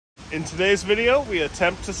In today's video, we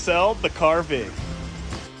attempt to sell the Car V.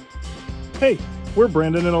 Hey, we're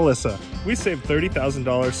Brandon and Alyssa. We saved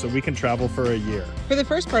 $30,000 so we can travel for a year. For the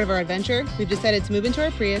first part of our adventure, we've decided to move into our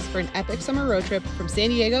Prius for an epic summer road trip from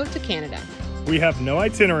San Diego to Canada. We have no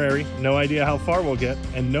itinerary, no idea how far we'll get,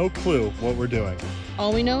 and no clue what we're doing.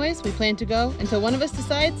 All we know is we plan to go until one of us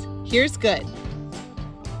decides, here's good.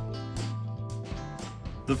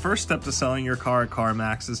 The first step to selling your car at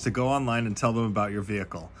Carmax is to go online and tell them about your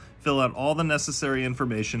vehicle. Fill out all the necessary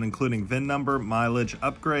information, including VIN number, mileage,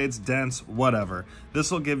 upgrades, dents, whatever.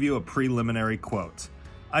 This will give you a preliminary quote.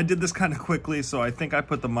 I did this kind of quickly, so I think I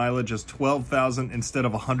put the mileage as 12,000 instead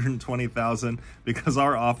of 120,000 because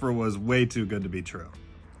our offer was way too good to be true.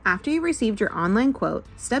 After you've received your online quote,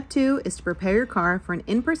 step 2 is to prepare your car for an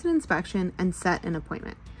in-person inspection and set an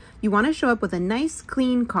appointment. You want to show up with a nice,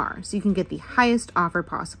 clean car so you can get the highest offer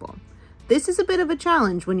possible. This is a bit of a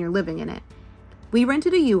challenge when you're living in it. We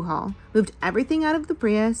rented a U-Haul, moved everything out of the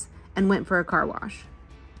Prius, and went for a car wash.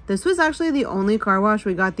 This was actually the only car wash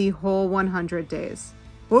we got the whole 100 days.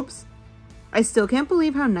 Whoops. I still can't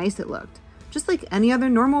believe how nice it looked, just like any other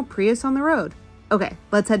normal Prius on the road. Okay,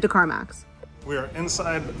 let's head to Carmax. We are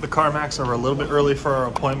inside the Carmax and we're a little bit early for our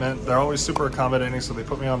appointment. They're always super accommodating, so they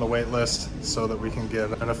put me on the wait list so that we can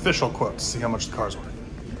get an official quote to see how much the car's worth.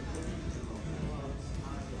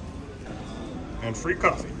 And free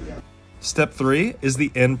coffee. Step 3 is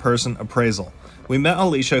the in-person appraisal. We met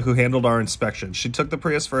Alicia, who handled our inspection. She took the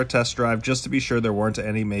Prius for a test drive just to be sure there weren't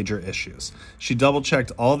any major issues. She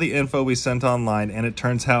double-checked all the info we sent online, and it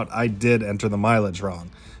turns out I did enter the mileage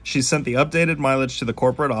wrong. She sent the updated mileage to the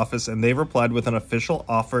corporate office, and they replied with an official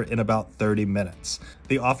offer in about 30 minutes.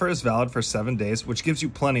 The offer is valid for 7 days, which gives you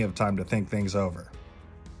plenty of time to think things over.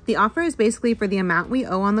 The offer is basically for the amount we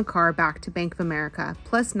owe on the car back to Bank of America,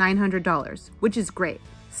 plus $900, which is great.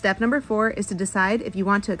 Step number 4 is to decide if you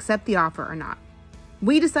want to accept the offer or not.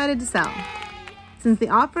 We decided to sell. Since the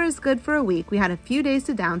offer is good for a week, we had a few days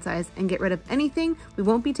to downsize and get rid of anything we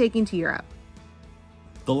won't be taking to Europe.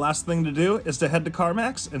 The last thing to do is to head to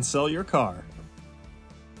CarMax and sell your car.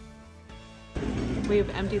 We've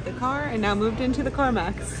emptied the car and now moved into the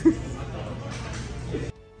CarMax.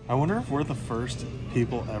 I wonder if we're the first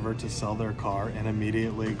people ever to sell their car and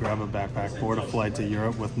immediately grab a backpack, board a flight to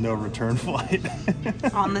Europe with no return flight.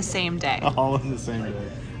 On the same day. All on the same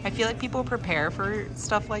day. I feel like people prepare for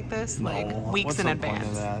stuff like this weeks in advance.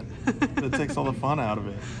 What's the point of that? It takes all the fun out of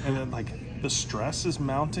it. And then the stress is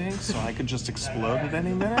mounting, so I could just explode at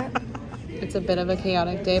any minute. It's a bit of a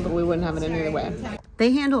chaotic day, but we wouldn't have it any other way.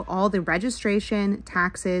 They handle all the registration,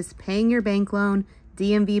 taxes, paying your bank loan,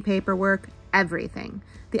 DMV paperwork, everything.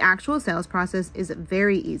 The actual sales process is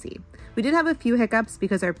very easy. We did have a few hiccups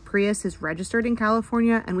because our Prius is registered in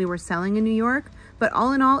California and we were selling in New York, but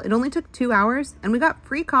all in all, it only took 2 hours and we got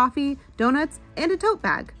free coffee, donuts, and a tote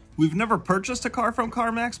bag. We've never purchased a car from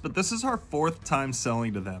CarMax, but this is our 4th time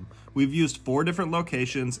selling to them. We've used 4 different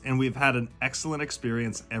locations and we've had an excellent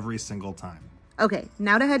experience every single time. Okay,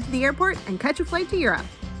 now to head to the airport and catch a flight to Europe.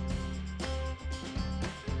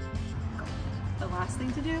 The last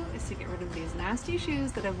thing to do is to get rid of these nasty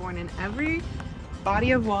shoes that I've worn in every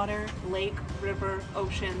body of water, lake, river,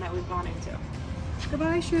 ocean that we've gone into.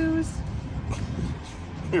 Goodbye, shoes.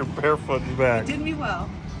 You're barefoot and back. You did me well.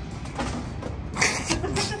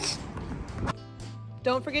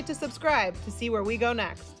 Don't forget to subscribe to see where we go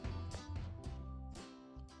next.